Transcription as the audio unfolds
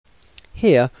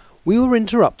Here we were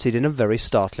interrupted in a very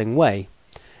startling way.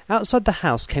 Outside the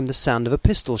house came the sound of a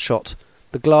pistol shot.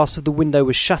 The glass of the window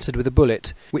was shattered with a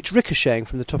bullet, which, ricocheting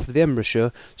from the top of the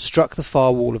embrasure, struck the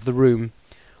far wall of the room.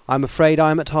 I am afraid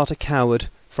I am at heart a coward,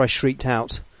 for I shrieked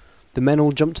out. The men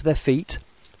all jumped to their feet.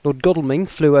 Lord Godalming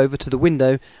flew over to the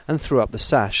window and threw up the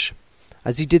sash.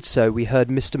 As he did so, we heard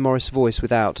Mr. Morris' voice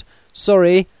without.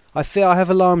 "Sorry, I fear I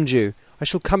have alarmed you. I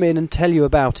shall come in and tell you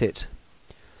about it."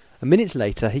 A minute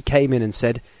later he came in and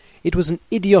said, "It was an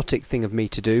idiotic thing of me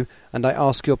to do, and I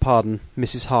ask your pardon,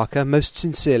 Mrs. Harker, most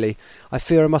sincerely. I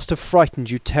fear I must have frightened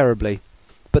you terribly.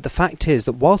 But the fact is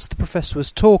that whilst the Professor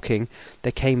was talking,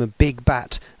 there came a big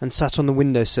bat and sat on the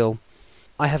window-sill.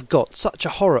 I have got such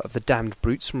a horror of the damned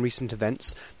brutes from recent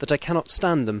events that I cannot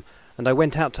stand them, and I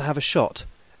went out to have a shot,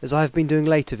 as I have been doing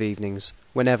late of evenings,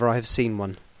 whenever I have seen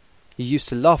one. You used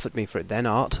to laugh at me for it then,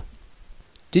 Art."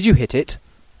 "Did you hit it?"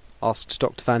 asked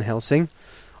Dr. Van Helsing.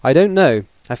 "I don't know.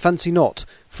 I fancy not,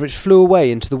 for it flew away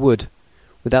into the wood."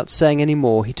 Without saying any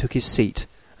more, he took his seat,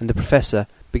 and the Professor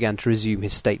began to resume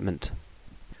his statement.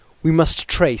 "We must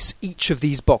trace each of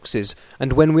these boxes,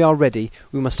 and when we are ready,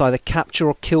 we must either capture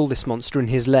or kill this monster in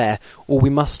his lair, or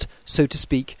we must, so to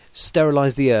speak,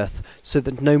 sterilize the earth, so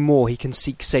that no more he can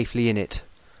seek safely in it.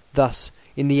 Thus,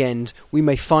 in the end, we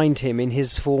may find him in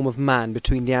his form of man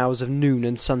between the hours of noon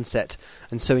and sunset,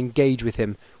 and so engage with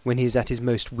him when he is at his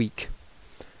most weak.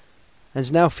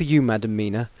 And now for you, Madam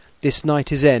Mina, this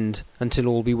night is end, until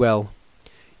all be well.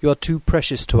 You are too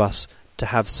precious to us to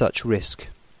have such risk.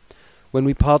 When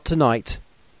we part tonight,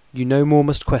 you no more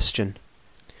must question.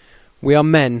 We are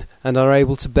men, and are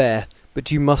able to bear,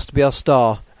 but you must be our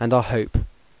star and our hope,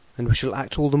 and we shall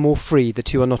act all the more free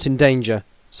that you are not in danger,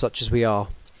 such as we are."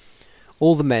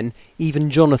 All the men,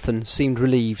 even Jonathan, seemed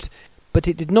relieved, but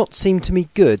it did not seem to me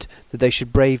good that they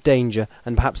should brave danger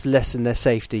and perhaps lessen their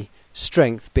safety,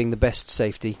 strength being the best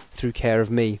safety, through care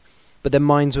of me. But their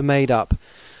minds were made up,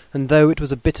 and though it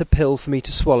was a bitter pill for me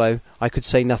to swallow, I could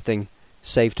say nothing,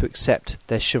 save to accept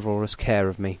their chivalrous care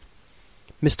of me.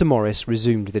 Mr. Morris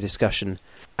resumed the discussion.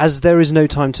 "As there is no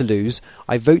time to lose,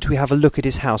 I vote we have a look at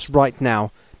his house right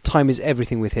now. Time is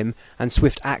everything with him, and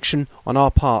swift action on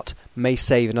our part may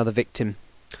save another victim."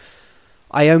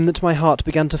 I own that my heart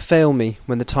began to fail me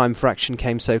when the time for action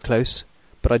came so close,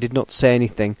 but I did not say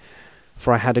anything,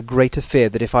 for I had a greater fear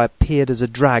that if I appeared as a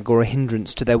drag or a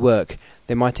hindrance to their work,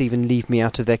 they might even leave me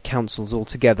out of their counsels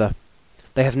altogether.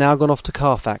 They have now gone off to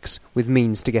Carfax, with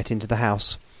means to get into the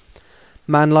house.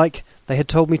 Manlike, they had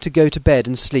told me to go to bed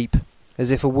and sleep,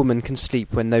 as if a woman can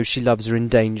sleep when those she loves are in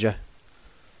danger.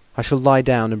 I shall lie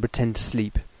down and pretend to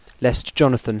sleep, lest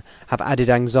Jonathan have added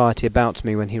anxiety about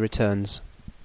me when he returns.